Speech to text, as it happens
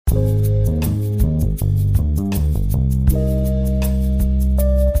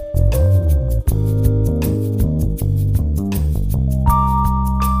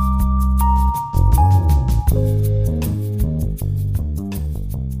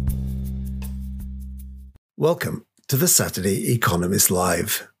Welcome to the Saturday Economist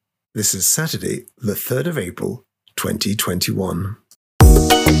Live. This is Saturday, the 3rd of April, 2021.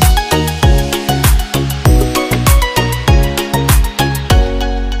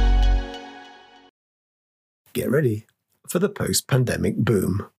 Get ready for the post-pandemic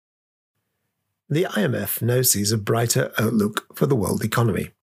boom. The IMF now sees a brighter outlook for the world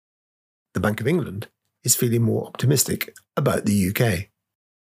economy. The Bank of England is feeling more optimistic about the UK.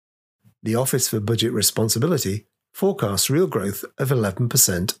 The Office for Budget Responsibility forecasts real growth of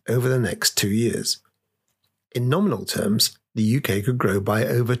 11% over the next 2 years. In nominal terms, the UK could grow by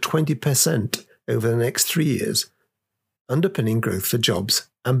over 20% over the next 3 years, underpinning growth for jobs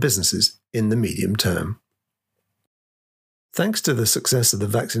and businesses in the medium term. Thanks to the success of the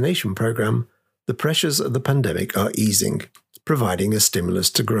vaccination programme, the pressures of the pandemic are easing, providing a stimulus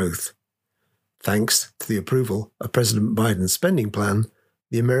to growth. Thanks to the approval of President Biden's spending plan,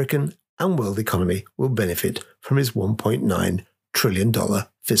 the American and world economy will benefit from his $1.9 trillion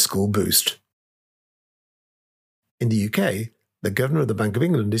fiscal boost. In the UK, the Governor of the Bank of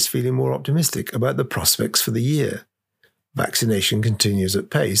England is feeling more optimistic about the prospects for the year. Vaccination continues at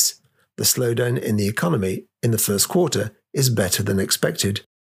pace. The slowdown in the economy in the first quarter is better than expected.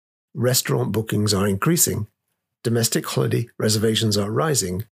 Restaurant bookings are increasing. Domestic holiday reservations are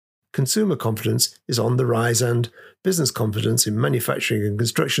rising. Consumer confidence is on the rise and business confidence in manufacturing and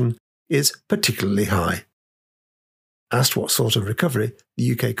construction is particularly high. Asked what sort of recovery the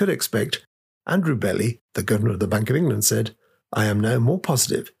UK could expect, Andrew Bailey, the Governor of the Bank of England, said, "I am now more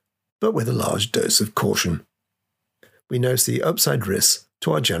positive, but with a large dose of caution. We now see upside risks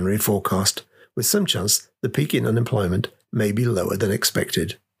to our January forecast, with some chance the peak in unemployment may be lower than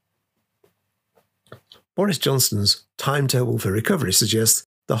expected." Boris Johnson's timetable for recovery suggests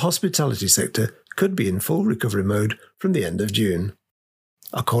the hospitality sector could be in full recovery mode from the end of June.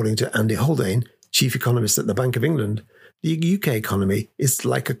 According to Andy Haldane, chief economist at the Bank of England, the UK economy is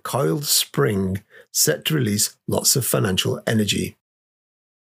like a coiled spring set to release lots of financial energy.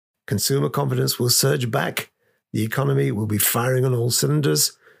 Consumer confidence will surge back. The economy will be firing on all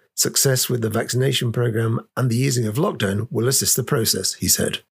cylinders. Success with the vaccination programme and the easing of lockdown will assist the process, he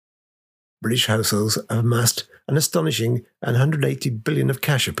said. British households have amassed an astonishing $180 billion of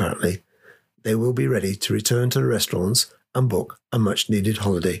cash apparently. They will be ready to return to the restaurants and book a much-needed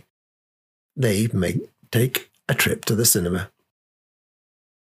holiday. They may take a trip to the cinema.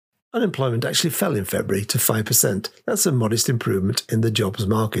 Unemployment actually fell in February to 5%. That's a modest improvement in the jobs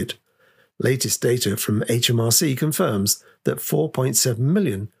market. Latest data from HMRC confirms that 4.7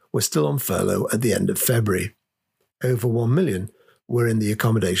 million were still on furlough at the end of February. Over 1 million were in the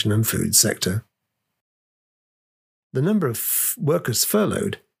accommodation and food sector. The number of workers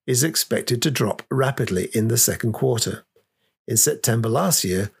furloughed is expected to drop rapidly in the second quarter. In September last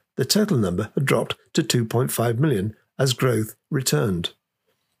year, the total number had dropped to 2.5 million as growth returned.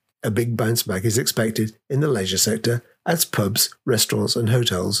 A big bounce back is expected in the leisure sector as pubs, restaurants and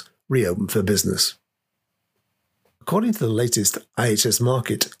hotels reopen for business. According to the latest IHS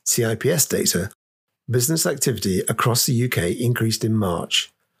Markit CIPS data, business activity across the UK increased in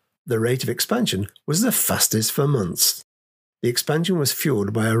March. The rate of expansion was the fastest for months. The expansion was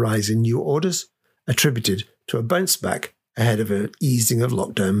fueled by a rise in new orders, attributed to a bounce back ahead of an easing of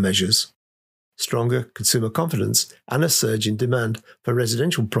lockdown measures. Stronger consumer confidence and a surge in demand for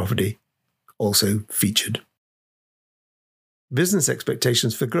residential property also featured. Business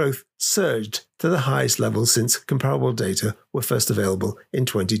expectations for growth surged to the highest level since comparable data were first available in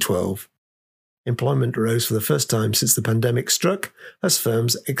 2012. Employment rose for the first time since the pandemic struck as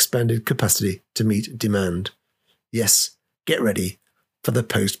firms expanded capacity to meet demand. Yes, get ready for the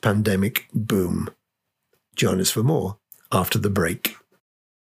post-pandemic boom. Join us for more after the break.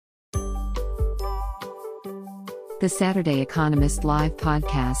 The Saturday Economist Live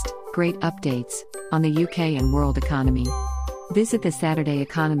podcast, great updates on the UK and world economy. Visit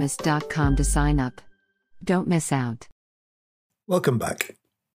thesaturdayeconomist.com to sign up. Don't miss out. Welcome back.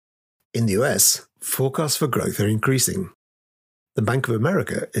 In the US, forecasts for growth are increasing. The Bank of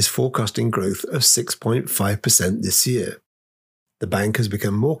America is forecasting growth of 6.5% this year. The bank has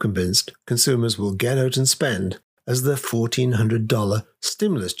become more convinced consumers will get out and spend as the $1,400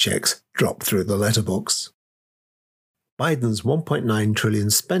 stimulus checks drop through the letterbox. Biden's $1.9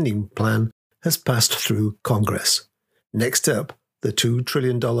 trillion spending plan has passed through Congress. Next up, the $2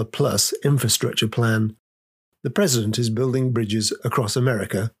 trillion plus infrastructure plan. The president is building bridges across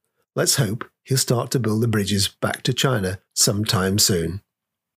America. Let's hope he'll start to build the bridges back to China sometime soon.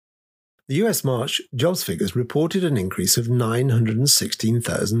 The US March jobs figures reported an increase of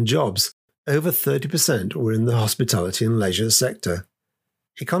 916,000 jobs. Over 30% were in the hospitality and leisure sector.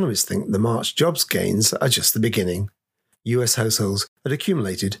 economists think the March jobs gains are just the beginning. US households had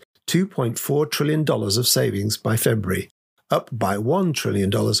accumulated $2.4 trillion of savings by February, up by $1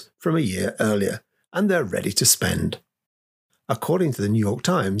 trillion from a year earlier, and they're ready to spend. According to the New York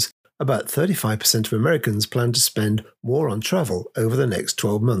Times, about 35% of Americans plan to spend more on travel over the next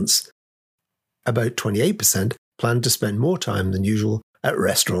 12 months. About 28% plan to spend more time than usual at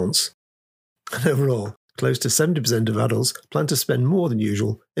restaurants. And overall, close to 70% of adults plan to spend more than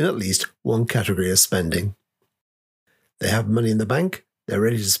usual in at least one category of spending. They have money in the bank, they're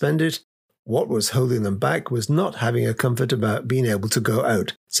ready to spend it. What was holding them back was not having a comfort about being able to go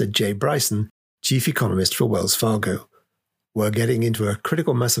out, said Jay Bryson, chief economist for Wells Fargo. We're getting into a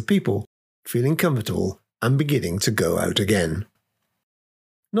critical mass of people feeling comfortable and beginning to go out again.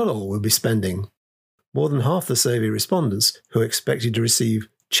 Not all will be spending. More than half the survey respondents who expected to receive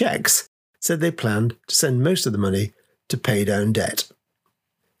checks said they planned to send most of the money to pay down debt.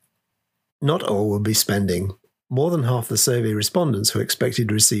 Not all will be spending. More than half the survey respondents who expected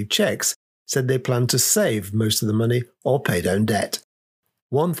to receive checks said they planned to save most of the money or pay down debt.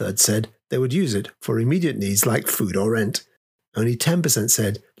 1/3 said they would use it for immediate needs like food or rent. Only 10%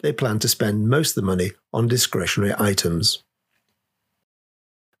 said they planned to spend most of the money on discretionary items.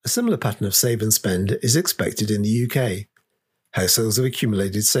 A similar pattern of save and spend is expected in the UK. Households have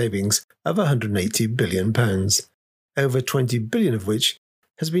accumulated savings of £180 billion, over £20 billion of which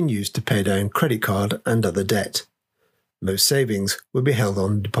has been used to pay down credit card and other debt. Most savings will be held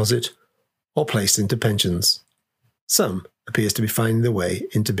on deposit or placed into pensions. Some appears to be finding their way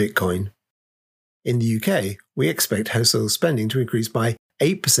into Bitcoin. In the UK, we expect household spending to increase by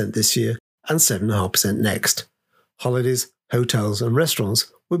 8% this year and 7.5% next. Holidays, hotels and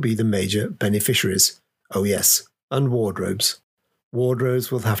restaurants will be the major beneficiaries. Oh yes, and wardrobes.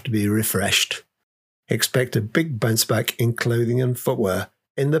 Wardrobes will have to be refreshed. Expect a big bounce back in clothing and footwear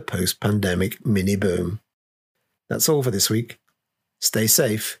in the post-pandemic mini-boom. That's all for this week. Stay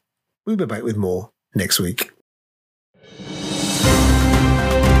safe. We'll be back with more next week.